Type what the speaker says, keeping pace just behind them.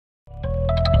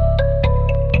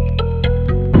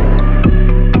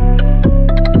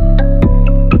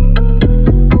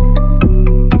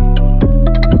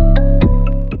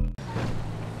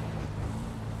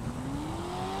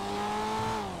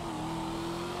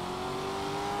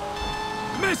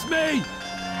miss me?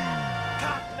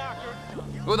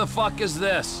 Who the fuck is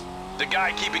this? The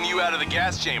guy keeping you out of the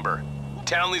gas chamber.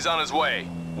 Townley's on his way.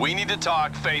 We need to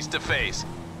talk face to face.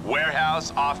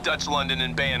 Warehouse off Dutch London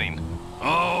and Banning.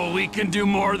 Oh, we can do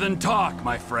more than talk,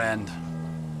 my friend.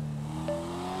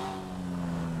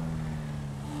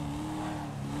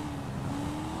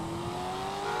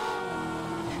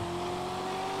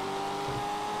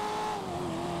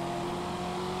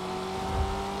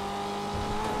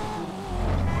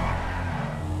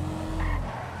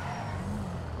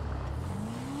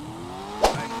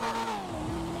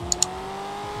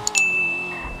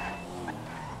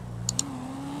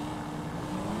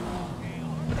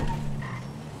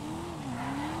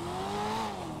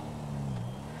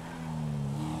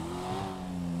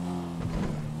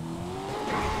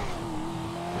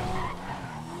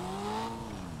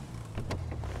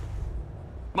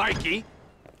 Mikey!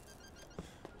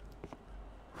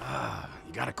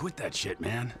 You gotta quit that shit,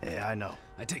 man. Yeah, I know.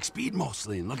 I take speed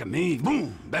mostly, and look at me.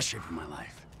 Boom! Best shape of my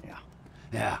life. Yeah.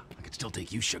 Yeah, I could still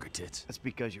take you, sugar tits. That's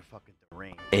because you're fucking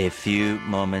deranged. A few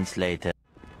moments later.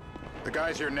 The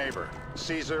guy's your neighbor.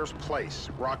 Caesar's Place,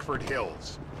 Rockford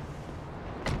Hills.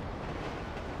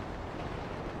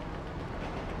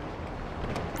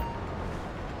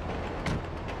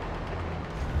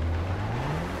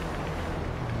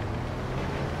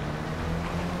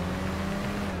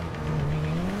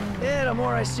 Yeah, the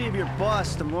more I see of your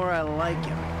boss, the more I like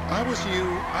him. If I was you,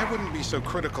 I wouldn't be so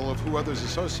critical of who others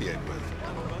associate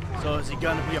with. So is he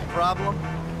gonna be a problem?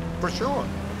 For sure.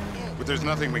 But there's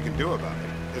nothing we can do about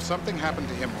it. If something happened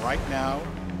to him right now,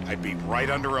 I'd be right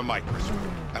under a microscope.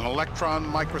 An electron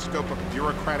microscope of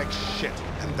bureaucratic shit.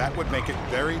 And that would make it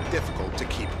very difficult to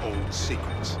keep old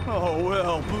secrets. Oh,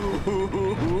 well,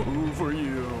 boo-hoo-hoo for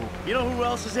you. You know who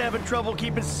else is having trouble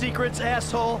keeping secrets,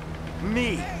 asshole?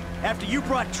 Me. After you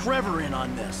brought Trevor in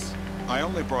on this. I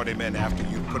only brought him in after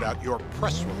you put out your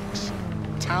press release.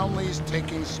 Townley's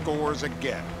taking scores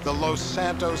again. The Los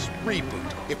Santos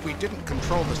reboot. If we didn't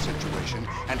control the situation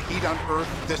and he'd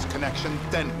unearthed this connection,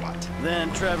 then what?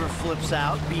 Then Trevor flips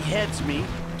out, beheads me,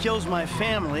 kills my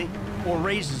family, or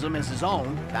raises them as his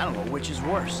own. I don't know which is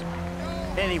worse.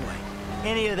 Anyway,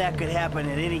 any of that could happen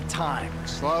at any time.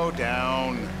 Slow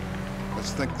down.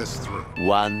 Let's think this through.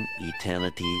 One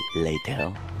eternity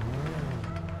later.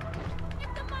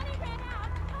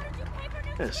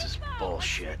 This is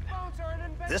bullshit.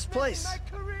 This place?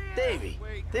 Davey,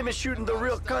 they've been shooting the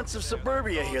real cunts of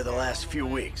suburbia here the last few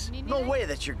weeks. No way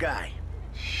that's your guy.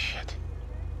 Shit.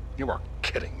 You are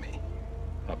kidding me.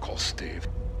 I'll call Steve.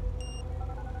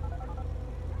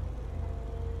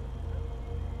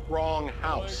 Wrong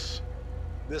house.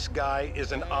 This guy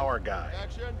isn't our guy.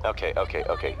 Okay.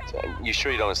 You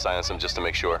sure you don't silence him just to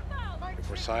make sure? If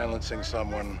we're silencing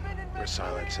someone, we're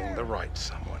silencing the right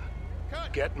someone.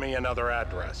 Get me another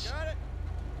address.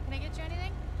 Can I get you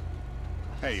anything?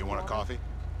 Hey, you want a coffee?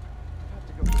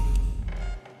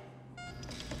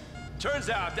 Turns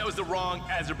out that was the wrong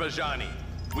Azerbaijani.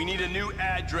 We need a new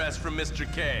address from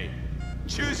Mr. K.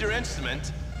 Choose your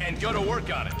instrument and go to work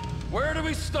on it. Where do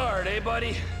we start, eh,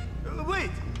 buddy?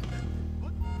 Wait!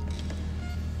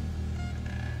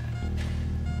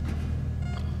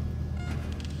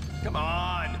 Come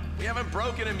on, we haven't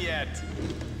broken him yet.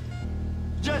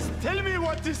 Just tell me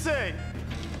what to say.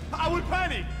 I will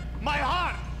panic. My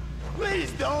heart.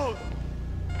 Please don't.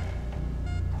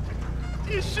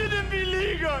 It shouldn't be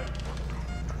legal.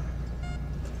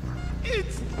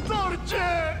 It's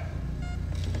torture.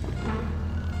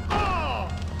 Oh!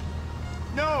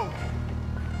 No.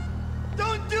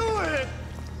 Don't do it.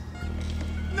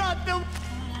 Not the...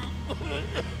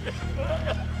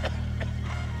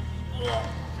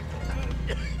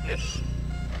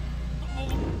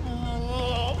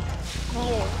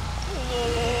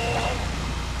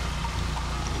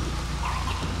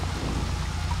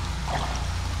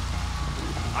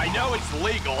 I know it's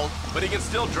legal, but he can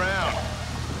still drown.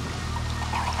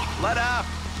 Let up!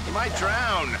 He might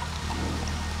drown.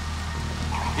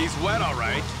 He's wet, all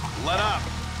right. Let up.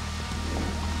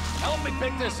 Help me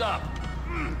pick this up.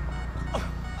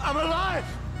 I'm alive!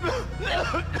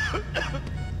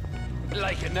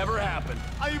 Like it never happened.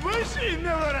 I wish it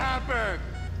never happened!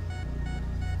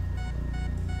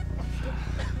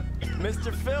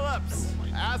 Mr. Phillips,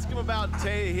 ask him about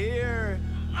Tahir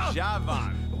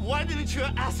Javan. Why didn't you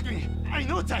ask me? I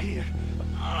know Tahir.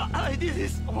 I did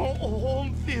his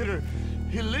home theater.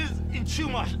 He lives in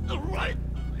Chumash, right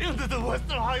into the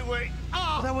Western Highway.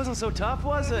 Well, that wasn't so tough,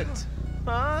 was it?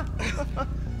 Huh?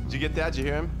 Did you get that? Did you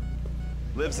hear him?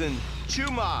 Lives in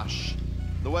Chumash,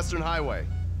 the Western Highway.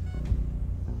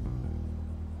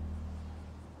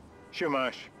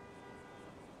 Shumash,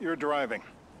 you're driving.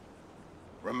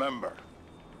 Remember,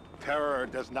 terror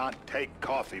does not take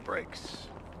coffee breaks.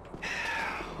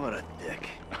 What a dick.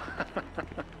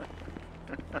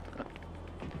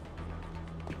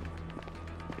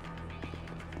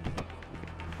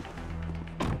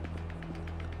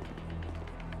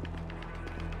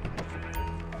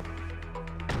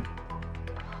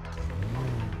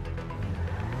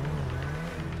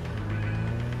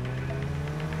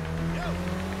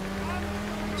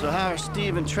 So how are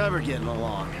Steve and Trevor getting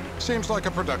along? Seems like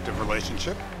a productive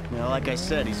relationship. You know, like I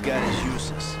said, he's got his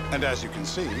uses. And as you can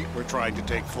see, we're trying to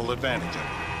take full advantage of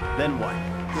it. Then what?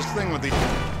 This thing with the...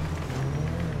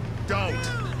 Don't!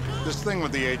 This thing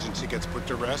with the agency gets put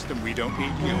to rest and we don't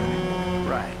need you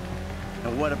anymore. Right.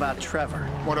 And what about Trevor?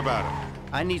 What about him?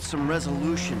 I need some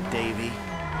resolution, Davey.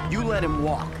 You let him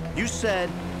walk. You said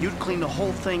you'd clean the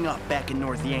whole thing up back in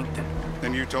North Yankton.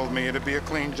 And you told me it'd be a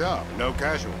clean job, no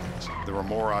casualties. There were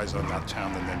more eyes on that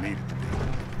town than there needed to be.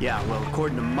 Yeah, well,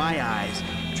 according to my eyes,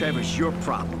 Trevor's your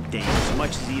problem, Dave, as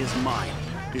much as he is mine.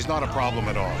 He's not a problem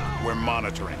at all. We're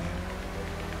monitoring him.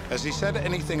 Has he said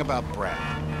anything about Brad?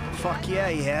 Fuck yeah,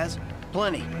 he has.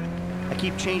 Plenty. I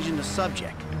keep changing the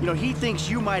subject. You know, he thinks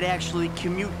you might actually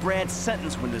commute Brad's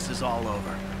sentence when this is all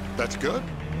over. That's good.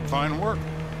 Fine work.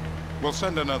 We'll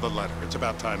send another letter. It's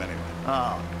about time anyway.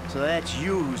 Oh, so that's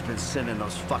you who's been sending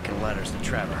those fucking letters to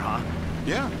Trevor, huh?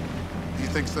 Yeah. He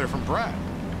thinks they're from Brad,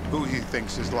 who he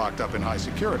thinks is locked up in high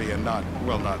security and not,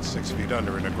 well, not 6 feet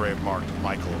under in a grave marked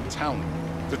Michael Townley.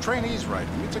 The trainee's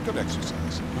writing. It's a good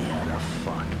exercise. Yeah, the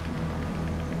fuck.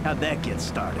 How'd that get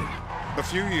started? A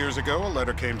few years ago, a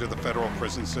letter came to the federal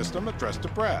prison system addressed to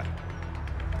Brad.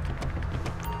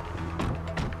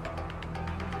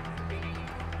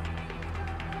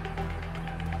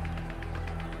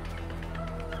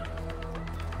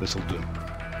 This'll do.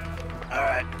 All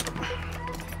right.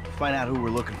 Find out who we're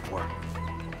looking for.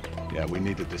 Yeah, we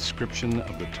need a description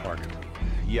of the target.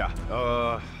 Yeah,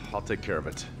 I'll take care of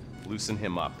it. Loosen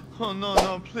him up. Oh, no,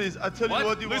 no, please. I tell you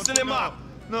what you want Loosen to him know. up!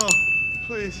 No,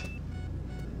 please.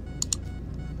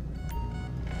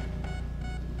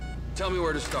 Tell me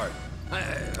where to start.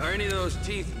 Are any of those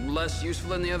teeth less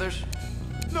useful than the others?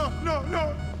 No, no,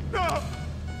 no, no!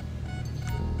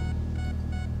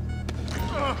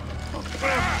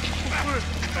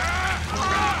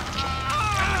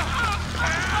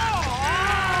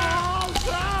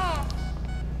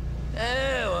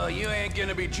 Well, you ain't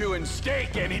gonna be chewing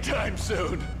steak anytime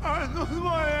soon. I just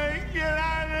want to get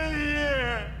out of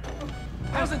here!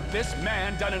 Hasn't this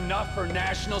man done enough for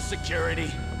national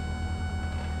security?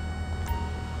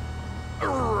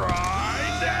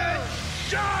 Rise and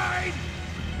shine!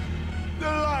 The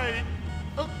light!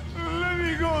 Let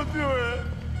me go through it!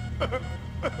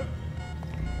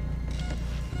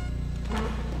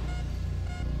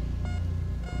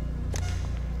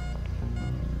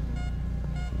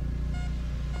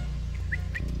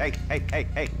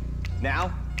 Hey.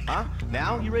 Now? Huh?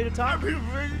 Now? You ready to talk? I've been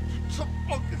ready to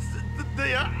talk since the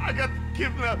day I got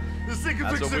kidnapped. The second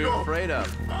That's weeks what we ago. were afraid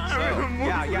of.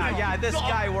 Yeah, this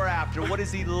guy we're after, what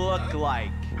does he look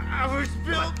like? I was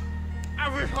built. I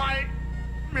was height,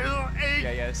 middle age.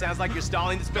 Yeah, it sounds like you're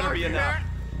stalling. This better be enough.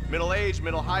 Middle age,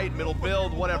 middle height, middle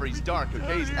build, whatever. He's dark,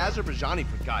 okay? He's Azerbaijani,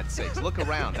 for God's sakes. Look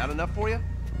around. That enough for you?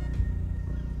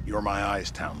 You're my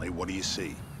eyes, Townley. What do you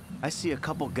see? I see a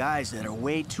couple guys that are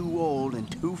way too old and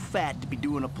too fat to be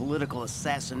doing a political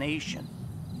assassination.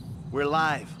 We're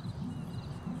live.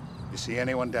 You see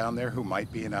anyone down there who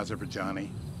might be an Azerbaijani?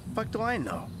 Fuck do I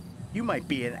know? You might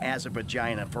be an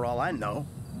Azerbaijani for all I know.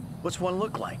 What's one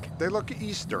look like? They look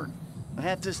Eastern.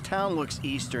 Half this town looks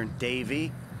Eastern,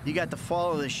 Davey. You got the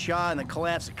fall of the Shah and the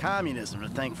collapse of communism to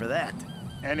thank for that.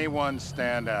 Anyone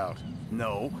stand out?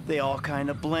 No, they all kind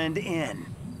of blend in.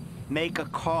 Make a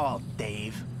call,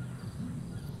 Dave.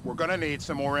 We're gonna need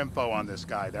some more info on this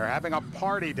guy. They're having a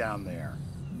party down there.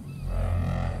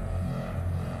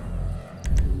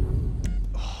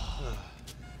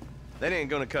 That ain't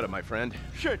gonna cut it, my friend.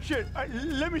 Shit.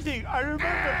 Let me think. I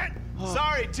remember.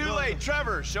 Sorry, too late.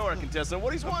 Trevor, show our contestant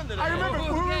what he's won today. I remember.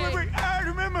 Wait. I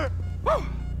remember. Woo!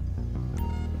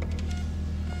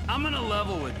 I'm gonna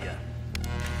level with you.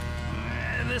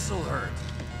 This'll hurt.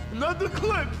 Not the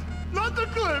clips. Not the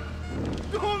clip.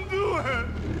 Don't do it.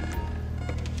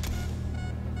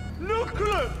 No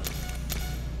clip.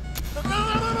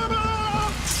 Ow!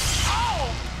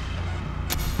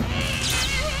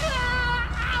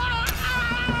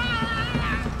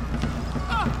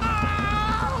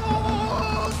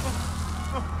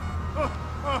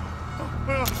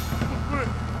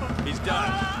 He's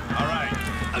done. All right.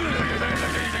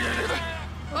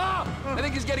 Oh, I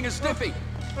think he's getting a stiffy.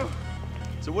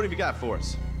 So what have you got for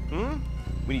us?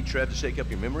 We need Trev to shake up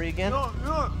your memory again? No,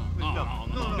 please.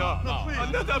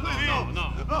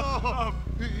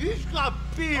 He's got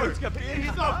beard.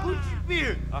 He's got Gucci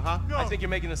beard. Uh-huh. No. I think you're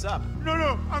making this up.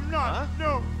 No, I'm not. Huh?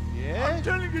 No. Yeah? I'm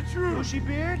telling the truth. Bushy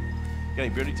beard? Got any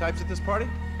beardy types at this party?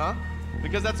 Huh?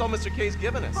 Because that's all Mr. K's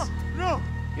given us. No.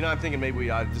 You know, I'm thinking maybe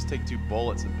we ought to just take 2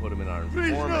 bullets and put them in our Please,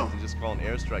 informant no. and just call an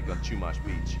airstrike on Chumash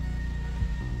Beach.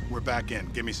 We're back in.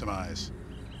 Give me some eyes.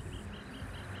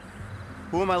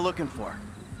 Who am I looking for?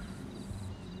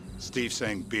 Steve's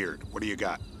saying beard. What do you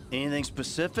got? Anything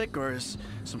specific, or is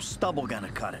some stubble gonna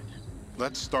cut it?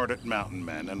 Let's start at Mountain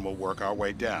Men, and we'll work our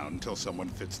way down until someone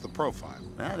fits the profile.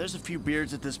 There's a few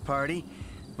beards at this party.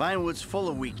 Vinewood's full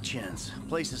of weak chins.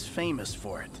 Place is famous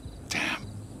for it. Damn.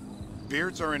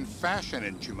 Beards are in fashion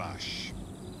in Chumash.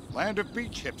 Land of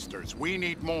beach hipsters. We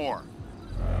need more.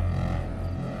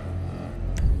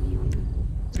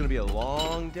 It's gonna be a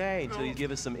long day until you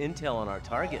give us some intel on our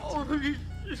target. Oh,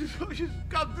 he's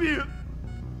got beard.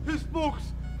 He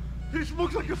smokes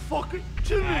like a fucking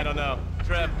chimney. I don't know.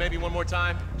 Trev, maybe one more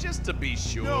time? Just to be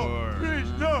sure. No,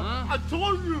 please, no. I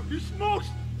told you, he smokes.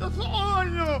 That's all I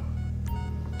know.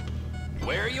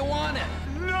 Where you want it?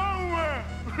 Nowhere.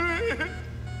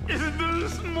 Isn't there a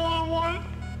small one?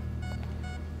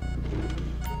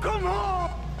 Come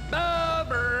on. The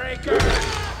breaker!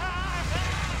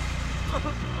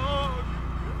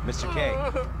 Mr. K.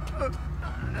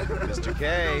 Mr. I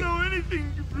K. don't know anything,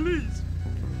 please.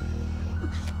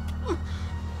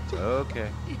 Okay.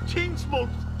 He chain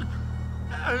smokes.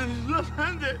 And he's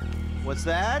left-handed. What's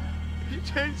that? He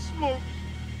chain smokes.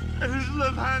 And he's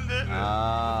left-handed.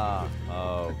 Ah,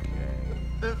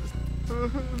 okay.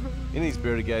 Any of these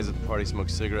bearded guys at the party smoke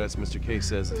cigarettes. Mr. K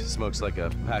says he smokes like a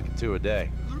pack of 2 a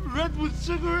day. Redwood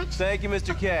cigarettes? Thank you,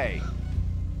 Mr. K.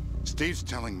 Steve's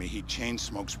telling me he chain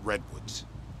smokes redwoods.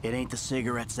 It ain't the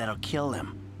cigarettes that'll kill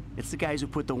him. It's the guys who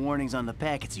put the warnings on the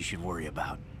packets he should worry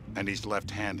about. And he's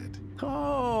left-handed.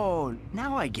 Oh,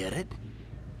 now I get it.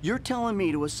 You're telling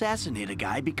me to assassinate a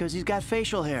guy because he's got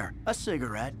facial hair, a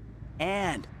cigarette,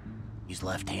 and he's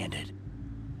left-handed.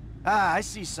 Ah, I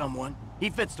see someone. He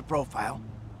fits the profile.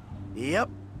 Yep,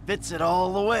 fits it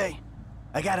all the way.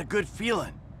 I got a good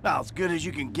feeling. Well, as good as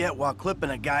you can get while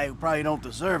clipping a guy who probably don't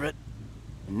deserve it.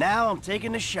 And now I'm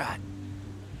taking a shot.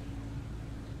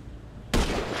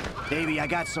 Baby, I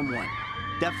got someone.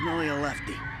 Definitely a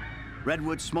lefty.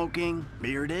 Redwood smoking,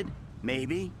 bearded,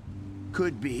 maybe,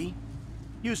 could be,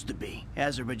 used to be,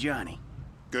 Azerbaijani.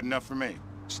 Good enough for me.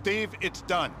 Steve, it's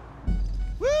done.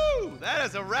 Woo! That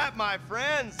is a wrap, my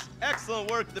friends.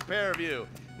 Excellent work, the pair of you.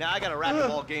 Now, I got a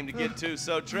racquetball game to get to,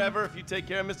 so Trevor, if you take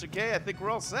care of Mr. K, I think we're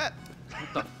all set.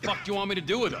 What the fuck do you want me to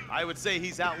do with him? I would say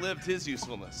he's outlived his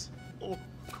usefulness. Oh,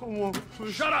 come on,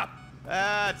 please. Shut up!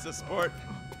 That's a sport.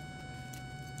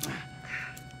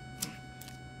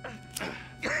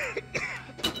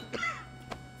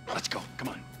 Let's go. Come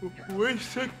on. Where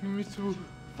is taking me to?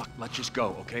 Fuck, let's just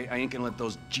go, okay? I ain't gonna let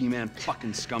those G-Man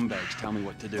fucking scumbags tell me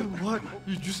what to do. What?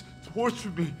 You just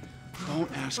tortured me.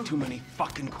 Don't ask too many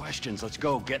fucking questions. Let's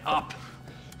go. Get up.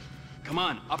 Come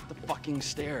on, up the fucking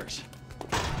stairs.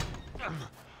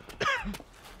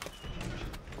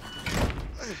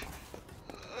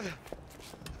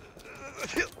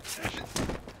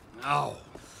 Oh,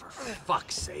 for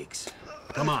fuck's sakes.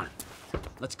 Come on.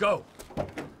 Let's go. All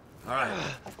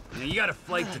right. Now, you got a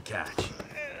flight to catch.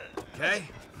 Okay?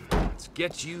 Let's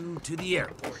get you to the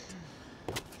airport.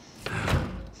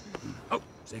 Oh,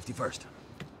 safety first.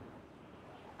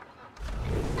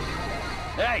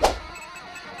 Hey!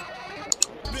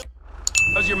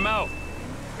 How's your mouth?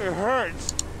 It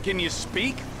hurts. Can you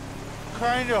speak?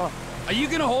 Kinda. Are you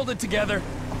gonna hold it together?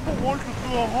 I want to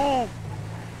go home.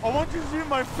 I want to see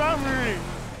my family.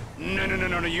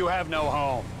 No, you have no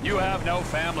home. You have no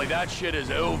family. That shit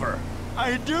is over.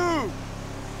 I do.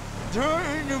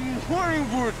 They're in the morning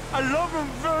wood. I love them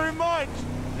very much.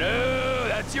 No,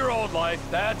 that's your old life.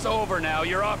 That's over now.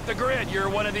 You're off the grid. You're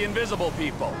one of the invisible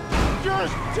people.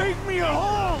 Just take me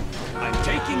home. I'm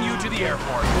taking you to the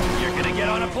airport. You're gonna get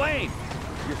on a plane.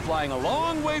 You're flying a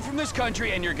long way from this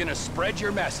country and you're gonna spread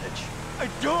your message. I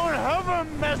don't have a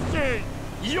message.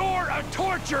 You're a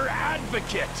torture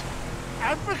advocate.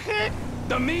 Advocate?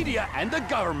 The media and the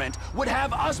government would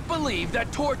have us believe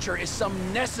that torture is some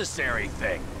necessary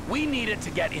thing. We need it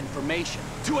to get information,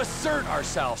 to assert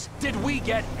ourselves. Did we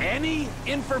get any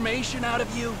information out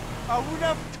of you? I would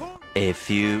have told. A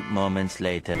few moments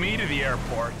later. Me to the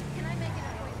airport. Can I make an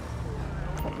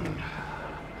appointment?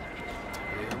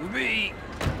 Here we be.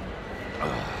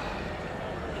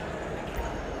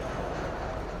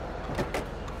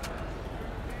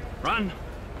 Run.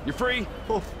 You're free?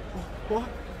 Oh, what?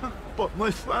 But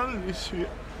my family's here.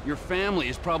 Your family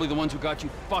is probably the ones who got you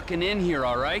fucking in here,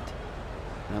 all right?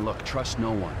 Now look, trust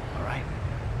no one, all right?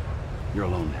 You're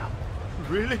alone now.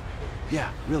 Really?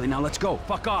 Yeah, really, now let's go.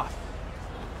 Fuck off.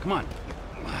 Come on.